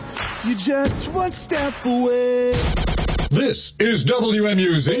you're just one step away. This is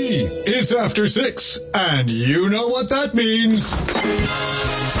WMUZ. It's after 6, and you know what that means.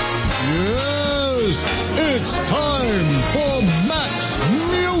 Yes, it's time for Matt's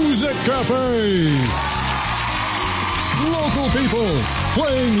Music Cafe. Local people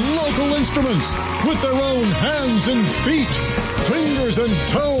playing local instruments with their own hands and feet, fingers and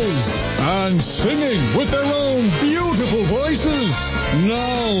toes, and singing with their own beautiful voices.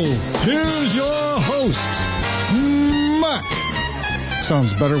 Now, here's your host, Mac.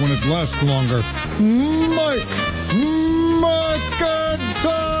 Sounds better when it lasts longer. Mike McIntyre.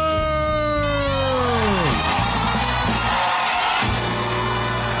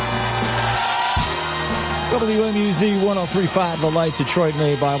 WMUZ 103.5, The Light, Detroit,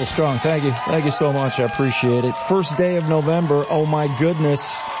 May, Bible Strong. Thank you. Thank you so much. I appreciate it. First day of November. Oh, my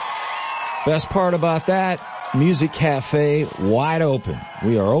goodness. Best part about that, Music Cafe wide open.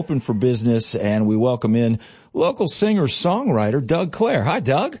 We are open for business, and we welcome in local singer-songwriter Doug Clare. Hi,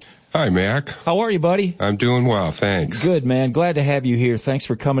 Doug. Hi, Mac. How are you, buddy? I'm doing well, thanks. Good, man. Glad to have you here. Thanks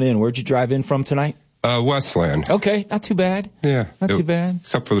for coming in. Where'd you drive in from tonight? Westland. Okay, not too bad. Yeah. Not too bad.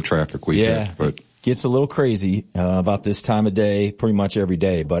 Except for the traffic weekend. Yeah. But gets a little crazy about this time of day, pretty much every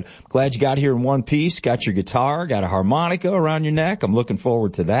day. But glad you got here in one piece, got your guitar, got a harmonica around your neck. I'm looking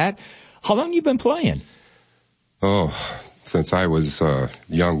forward to that. How long you been playing? Oh, since I was a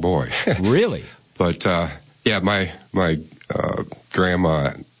young boy. Really? But, yeah, my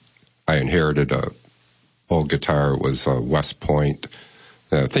grandma, I inherited a old guitar. It was a West Point.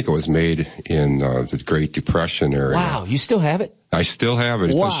 I think it was made in the Great Depression area. Wow, you still have it? I still have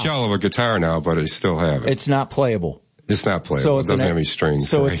it. It's a shell of a guitar now, but I still have it. It's not playable. It's not playable. So it doesn't have any strings.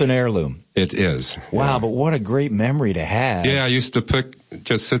 So it's an heirloom. It is. Wow, yeah. But what a great memory to have. Yeah, I used to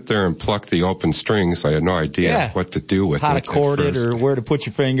just sit there and pluck the open strings. I had no idea what to do with how it. How to chord it or where to put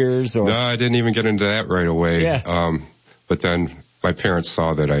your fingers. Or... No, I didn't even get into that right away. Yeah. But then my parents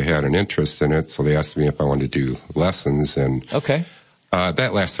saw that I had an interest in it, so they asked me if I wanted to do lessons. And okay.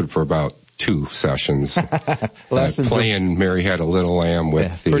 That lasted for about 2 sessions. Lessons playing Mary Had a Little Lamb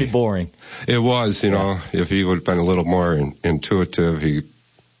with pretty boring. It was, you know, if he would have been a little more intuitive, he,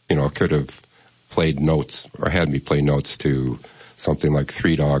 could have played notes or had me play notes to something like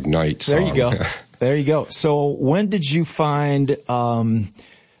Three Dog Night song. There you go. There you go. So when did you find,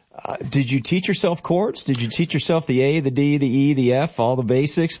 did you teach yourself chords? Did you teach yourself the A, the D, the E, the F, all the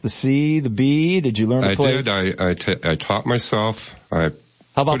basics, the C, the B? Did you learn to play? I did. I taught myself. How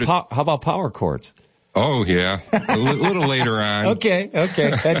about power chords? Oh, yeah. A little later on. Okay.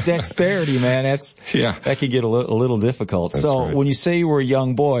 That dexterity, man, that could get a little difficult. That's so right. When you say you were a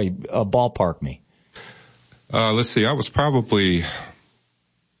young boy, ballpark me. Let's see. I was probably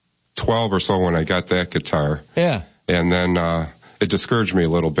 12 or so when I got that guitar. Yeah. And then it discouraged me a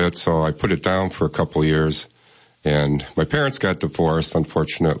little bit, so I put it down for a couple years. And my parents got divorced,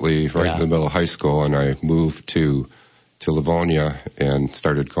 unfortunately, right in the middle of high school, and I moved to Livonia and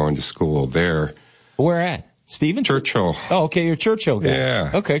started going to school there. Where at? Stevens? Churchill. Oh, okay, you're a Churchill guy.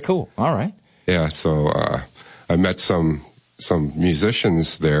 Yeah. Okay, cool. All right. Yeah, so I met some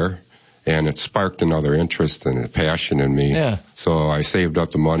musicians there, and it sparked another interest and a passion in me. Yeah. So I saved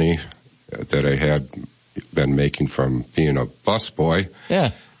up the money that I had been making from being a busboy.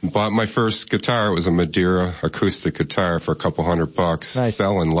 Yeah. Bought my first guitar. It was a Madeira acoustic guitar for $200. Nice.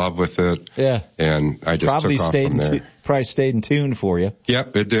 Fell in love with it. Yeah. And I just took off from there. Probably stayed in tune for you.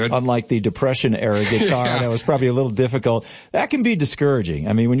 Yep, it did. Unlike the Depression era guitar, that was probably a little difficult. That can be discouraging.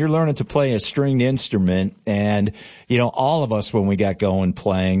 I mean, when you're learning to play a stringed instrument, and all of us when we got going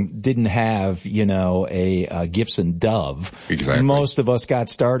playing didn't have a Gibson Dove. Exactly. Most of us got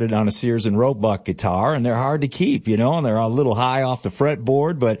started on a Sears and Roebuck guitar, and they're hard to keep, and they're a little high off the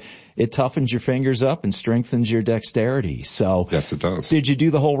fretboard, but it toughens your fingers up and strengthens your dexterity. So yes, it does. Did you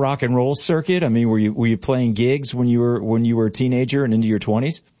do the whole rock and roll circuit? I mean, were you playing gigs when you were a teenager and into your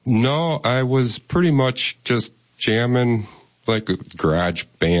 20s? No, I was pretty much just jamming, like a garage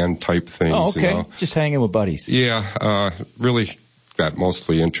band type things. Oh, okay. Just hanging with buddies. Yeah, really got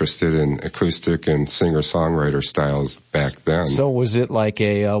mostly interested in acoustic and singer-songwriter styles back then. So was it like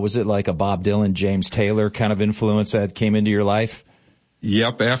a Bob Dylan, James Taylor kind of influence that came into your life?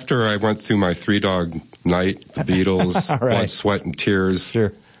 Yep, after I went through my Three Dog Night, the Beatles, right. Blood, Sweat, and Tears.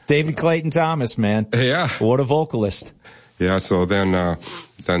 Sure. David Clayton Thomas, man. Yeah. What a vocalist. Yeah, so then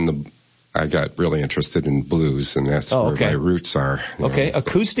I got really interested in blues, and that's where my roots are. Okay,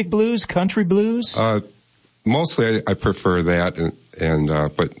 acoustic blues, country blues? Mostly I prefer that,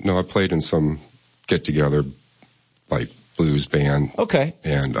 but no, I played in some get-together, like blues band. Okay.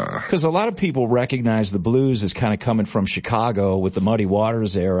 And because a lot of people recognize the blues as kind of coming from Chicago with the Muddy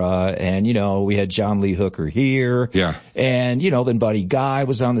Waters era, and we had John Lee Hooker here. Yeah. And then Buddy Guy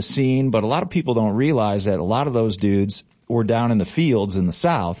was on the scene, but a lot of people don't realize that a lot of those dudes were down in the fields in the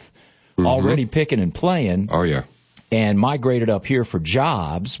South already picking and playing. Oh yeah. And migrated up here for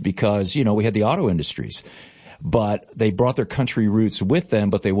jobs because, we had the auto industries. But they brought their country roots with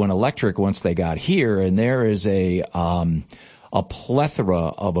them, but they went electric once they got here. And there is a plethora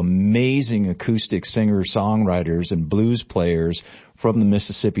of amazing acoustic singer-songwriters and blues players from the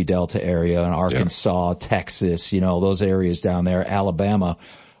Mississippi Delta area and Arkansas, Texas, those areas down there, Alabama.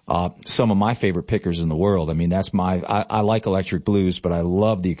 Some of my favorite pickers in the world. I mean, that's I like electric blues, but I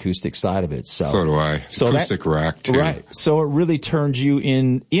love the acoustic side of it. So do I. Acoustic rock too. Right. So it really turns you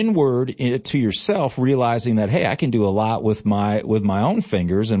inward to yourself, realizing that, hey, I can do a lot with my own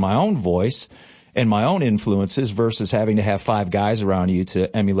fingers and my own voice and my own influences versus having to have 5 guys around you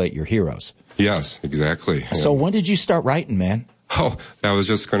to emulate your heroes. Yes, exactly. So when did you start writing, man? Oh, I was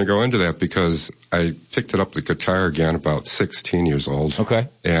just going to go into that because I picked it up the guitar again about 16 years old. Okay.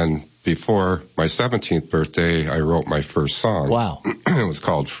 And before my 17th birthday, I wrote my first song. Wow. It was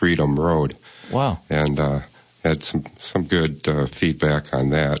called Freedom Road. Wow. And had some good feedback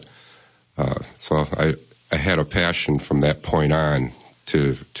on that. So I had a passion from that point on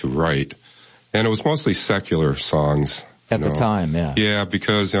to write. And it was mostly secular songs. At the time, yeah. Yeah,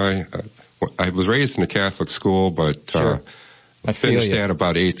 because I was raised in a Catholic school, but sure. I finished at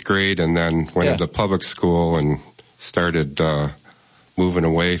about 8th grade and then went into public school and started moving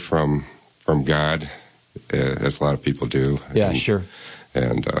away from God, as a lot of people do. Yeah, sure.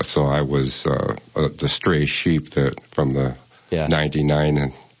 And so I was the stray sheep that from the 99,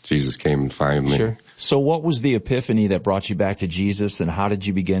 and Jesus came and found me. Sure. So what was the epiphany that brought you back to Jesus, and how did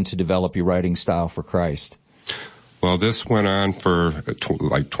you begin to develop your writing style for Christ? Well, this went on for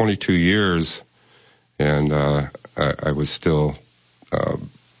like 22 years. And I was still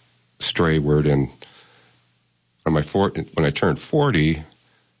strayward, and when I turned 40,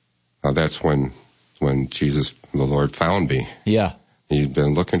 that's when Jesus, the Lord, found me. Yeah. He'd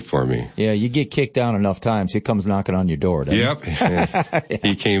been looking for me. Yeah, you get kicked down enough times, he comes knocking on your door, doesn't he? Yep.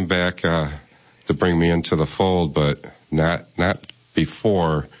 He came back to bring me into the fold, but not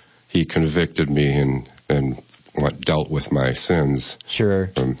before he convicted me and dealt with my sins.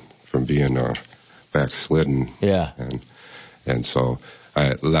 Sure. From being backslidden. Yeah. And so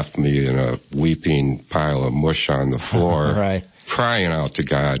it left me in a weeping pile of mush on the floor. Right. Crying out to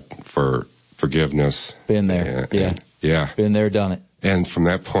God for forgiveness. Been there. Yeah. Been there, done it. And from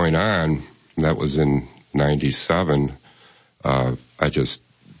that point on, that was in 97, I just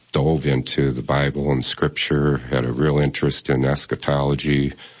dove into the Bible and Scripture, had a real interest in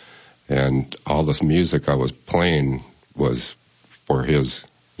eschatology, and all this music I was playing was for His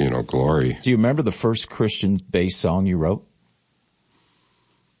glory. Do you remember the first Christian-based song you wrote?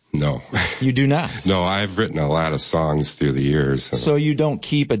 No. You do not? No, I've written a lot of songs through the years. So you don't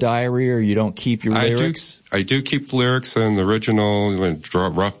keep a diary, or you don't keep your lyrics? I do keep lyrics and the original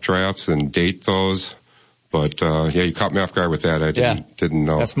rough drafts and date those. But, you caught me off guard with that. I didn't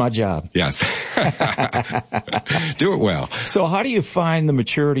know. That's my job. Yes. Do it well. So how do you find the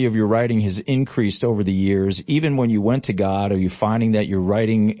maturity of your writing has increased over the years? Even when you went to God, are you finding that you're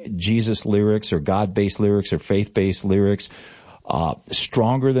writing Jesus lyrics or God-based lyrics or faith-based lyrics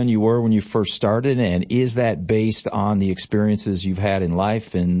stronger than you were when you first started? And is that based on the experiences you've had in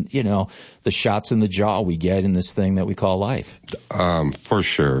life and, the shots in the jaw we get in this thing that we call life? For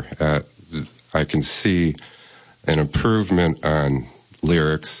sure. I can see an improvement on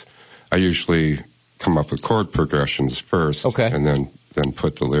lyrics. I usually come up with chord progressions first, and then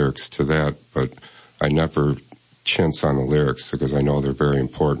put the lyrics to that. But I never chintz on the lyrics because I know they're very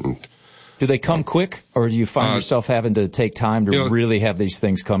important. Do they come quick, or do you find yourself having to take time to really have these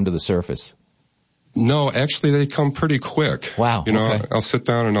things come to the surface? No, actually, they come pretty quick. Wow. I'll sit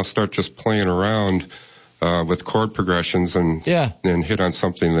down and I'll start just playing around with chord progressions and hit on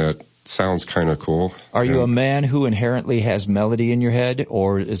something that sounds kind of cool. Are you a man who inherently has melody in your head,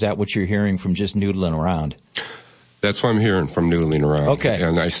 or is that what you're hearing from just noodling around? That's what I'm hearing from noodling around. Okay.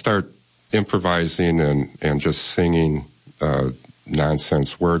 And I start improvising and just singing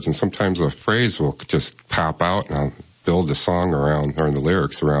nonsense words, and sometimes a phrase will just pop out, and I'll build a song around, or the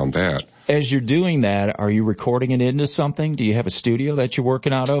lyrics around that. As you're doing that, are you recording it into something? Do you have a studio that you're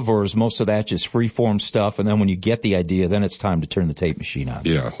working out of, or is most of that just free-form stuff, and then when you get the idea, then it's time to turn the tape machine on?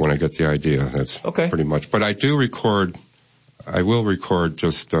 Yeah, when I get the idea, that's pretty much. But I will record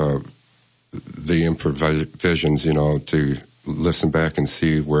just the improvisations, to listen back and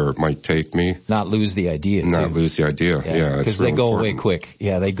see where it might take me. Not lose the idea. Not lose the idea. Yeah, because they go away quick.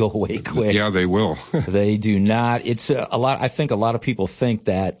 Yeah, they go away quick. Yeah, they will. They do not. It's a lot. I think a lot of people think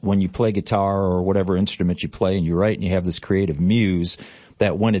that when you play guitar or whatever instrument you play and you write and you have this creative muse,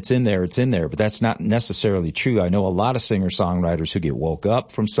 that when it's in there, it's in there. But that's not necessarily true. I know a lot of singer-songwriters who get woke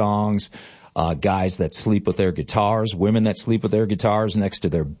up from songs, guys that sleep with their guitars, women that sleep with their guitars next to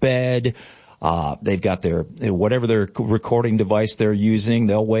their bed. They've got their, whatever their recording device they're using,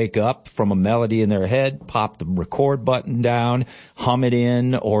 they'll wake up from a melody in their head, pop the record button down, hum it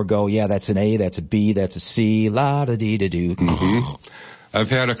in, or go, yeah, that's an A, that's a B, that's a C, la-da-dee-da-doo. Mm-hmm. I've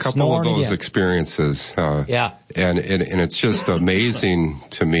had a couple of those experiences. Yeah. And it's just amazing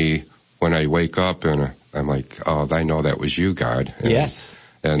to me when I wake up and I'm like, oh, I know that was you, God. And, yes.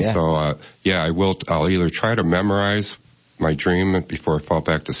 And so, I'll either try to memorize my dream before I fall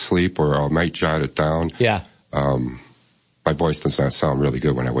back to sleep, or I might jot it down. Yeah. My voice does not sound really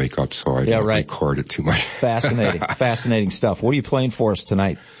good when I wake up, so I don't record it too much. Fascinating stuff. What are you playing for us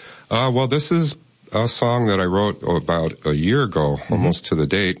tonight? Well, this is a song that I wrote about a year ago, almost to the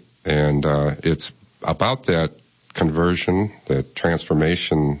date, and it's about that conversion, that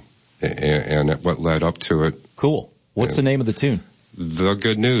transformation, and what led up to it. Cool. What's the name of the tune? The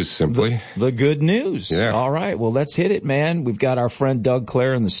Good News, simply. The Good News. Yeah. All right. Well, let's hit it, man. We've got our friend Doug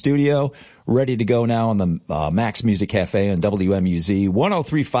Clare in the studio, ready to go now on the Max Music Cafe on WMUZ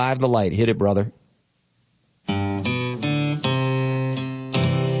 103.5 The Light. Hit it, brother.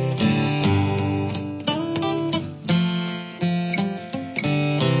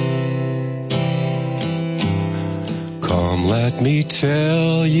 Come, let me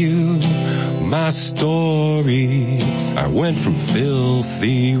tell you my story. I went from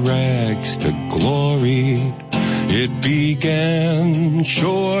filthy rags to glory. It began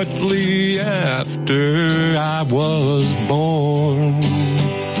shortly after I was born.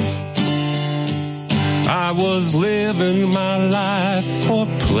 I was living my life for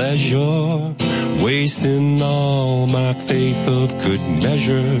pleasure, wasting all my faith of good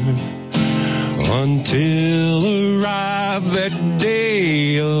measure, until arrived that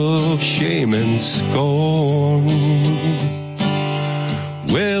day of shame and scorn.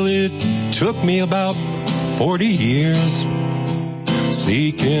 Well, it took me about 40 years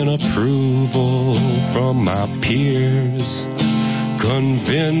seeking approval from my peers,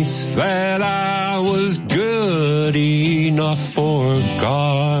 convinced that I was good enough for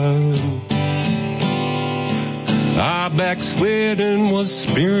God. I backslid and was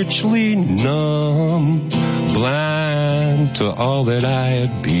spiritually numb, blind to all that I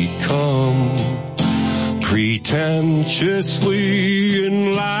had become, pretentiously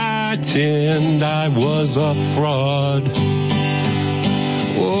enlightened. I was a fraud.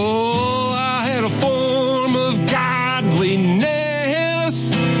 Oh, I had a form of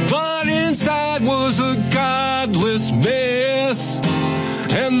godliness, but inside was a godless mess.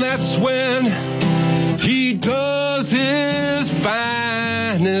 And that's when He does His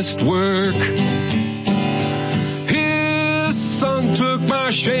finest work. His Son took my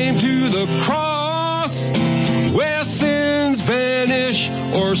shame to the cross, where sins vanish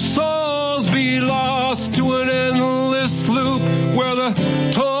or souls be lost to an endless loop where the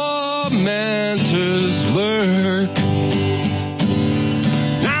tormentors lurk.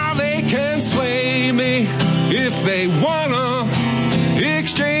 Now they can slay me if they wanna,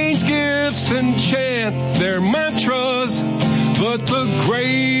 exchange gifts and chant their mantras, but the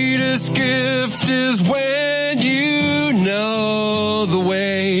greatest gift is when you know the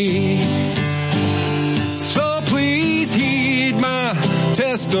way. So please heed my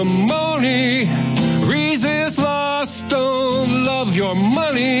testimony, resist lust, don't love your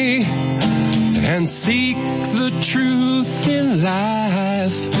money, and seek the truth in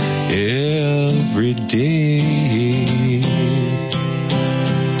life every day.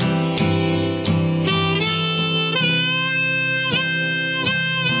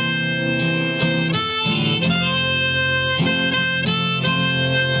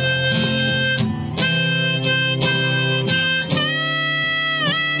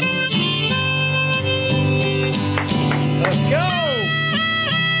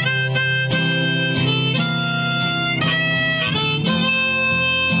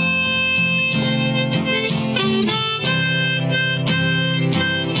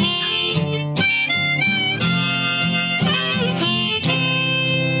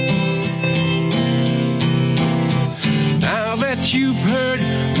 You've heard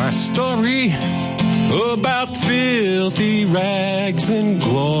my story about filthy rags and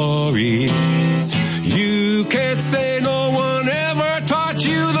glory. You can't say no one ever taught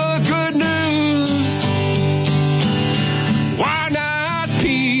you the good news.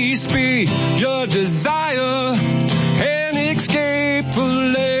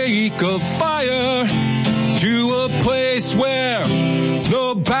 of fire to a place where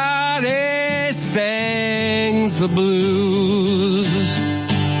nobody sings the blues.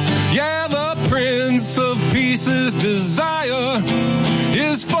 Yeah, the Prince of Peace's desire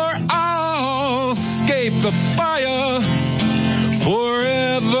is for all escape the fire.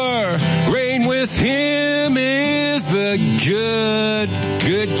 Forever reign with him is the good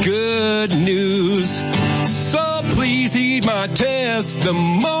news. So please heed my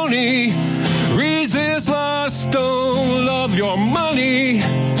testimony. Resist lust, don't love your money,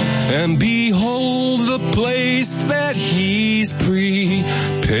 and behold the place that he's prepared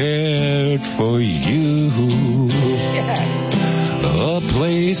for you. Yes. A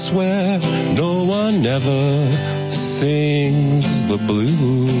place where no one ever sings the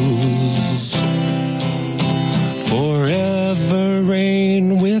blues. Forever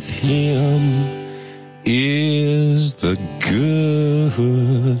reign with him is the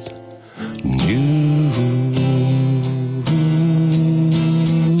good news.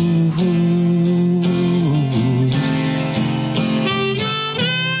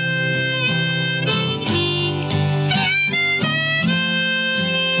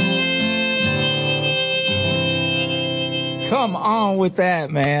 Come on with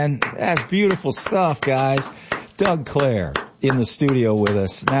that, man. That's beautiful stuff, guys. Doug Clare in the studio with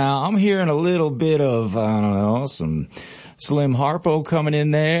us. Now, I'm hearing a little bit of, I don't know, some Slim Harpo coming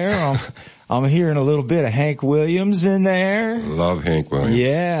in there. I'm hearing a little bit of Hank Williams in there. Love Hank Williams.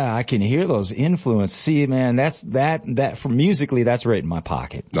 Yeah, I can hear those influences. See, man, that for musically, that's right in my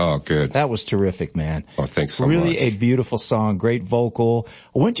pocket. Oh, good. That was terrific, man. Oh, thanks so really much. A beautiful song, great vocal.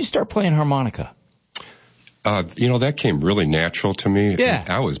 When did you start playing harmonica? That came really natural to me. Yeah.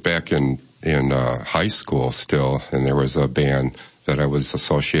 I was back in high school still, and there was a band that I was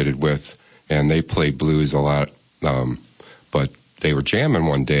associated with, and they played blues a lot. But they were jamming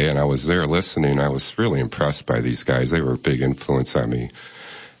one day, and I was there listening. I was really impressed by these guys. They were a big influence on me.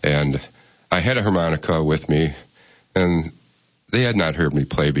 And I had a harmonica with me, and they had not heard me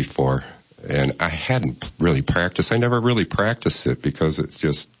play before. And I hadn't really practiced. I never really practiced it because it's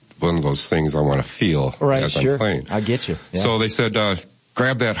just one of those things I want to feel as I'm playing. I get you. Yeah. So they said,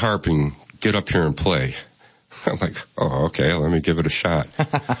 grab that harp and get up here and play. I'm like, oh, okay, let me give it a shot.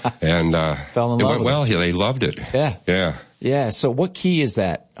 And fell in love went well. Yeah, they loved it. Yeah. Yeah. Yeah. So what key is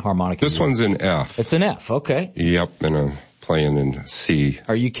that harmonica? This one's in F. It's an F. Okay. Yep, and I'm playing in C.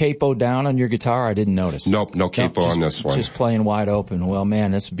 Are you capo down on your guitar? I didn't notice. Nope, no capo on this one. Just playing wide open. Well, man,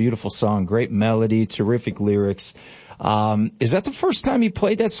 that's a beautiful song. Great melody, terrific lyrics. Is that the first time you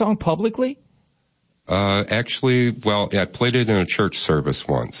played that song publicly? Actually, I played it in a church service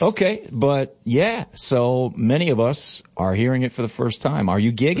once. Okay, but yeah, so many of us are hearing it for the first time. Are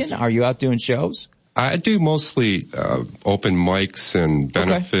you gigging? Are you out doing shows? I do mostly open mics and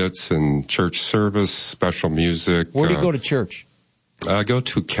benefits and church service, special music. Where do you go to church? I go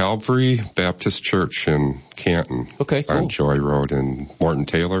to Calvary Baptist Church in Canton. Okay, cool. On Joy Road in Morton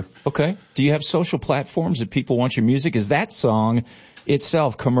Taylor. Okay. Do you have social platforms that people want your music? Is that song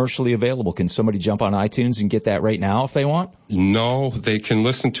itself commercially available? Can somebody jump on iTunes and get that right now if they want? No, they can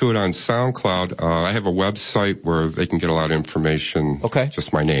listen to it on SoundCloud. I have a website where they can get a lot of information. Okay.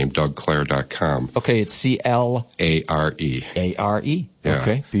 Just my name, DougClare.com. Okay, it's C-L-A-R-E. A-R-E. Yeah.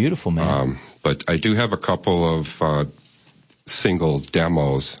 Okay, beautiful, man. But I do have a couple of single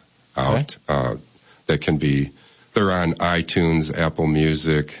demos out that can be, they're on iTunes, Apple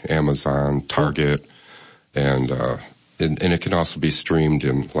Music, Amazon, Target, and it can also be streamed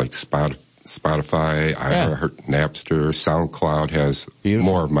in like Spotify, iHeart, Napster, SoundCloud has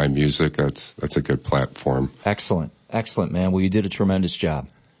more of my music. That's a good platform. Excellent, man. Well, you did a tremendous job.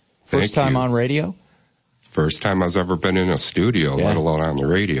 First time on radio? First time I've ever been in a studio, let alone on the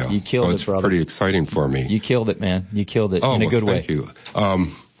radio. You killed it, brother. It's pretty exciting for me. You killed it, man. You killed it in a good way. Thank you.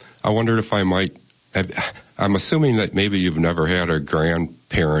 I wondered if I might, I'm assuming that maybe you've never had a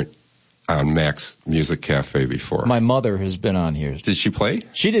grandparent on Mac's Music Cafe before. My mother has been on here. Did she play?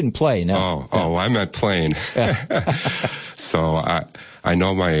 She didn't play, no. Oh, I meant playing. So I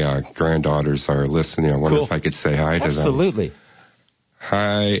know my granddaughters are listening. I wonder if I could say hi to them. Absolutely.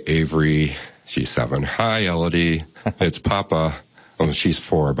 Hi, Avery. She's 7. Hi, Elodie. It's Papa. Oh, she's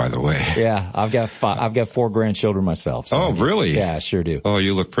 4, by the way. Yeah, I've got 4 grandchildren myself. So really? Yeah, I sure do. Oh,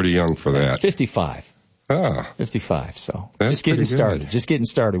 you look pretty young for that. 55. 55, so just getting started. Just getting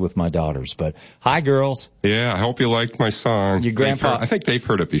started with my daughters. But hi, girls. Yeah, I hope you liked my song. Your grandpa. I think they've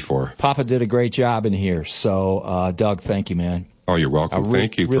heard it before. Papa did a great job in here. So, Doug, thank you, man. Oh, you're welcome.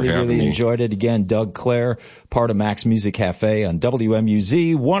 Thank you for having me. I really enjoyed it. Again, Doug Clare, part of Mac's Music Cafe on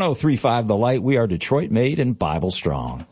WMUZ 103.5 The Light. We are Detroit made and Bible strong.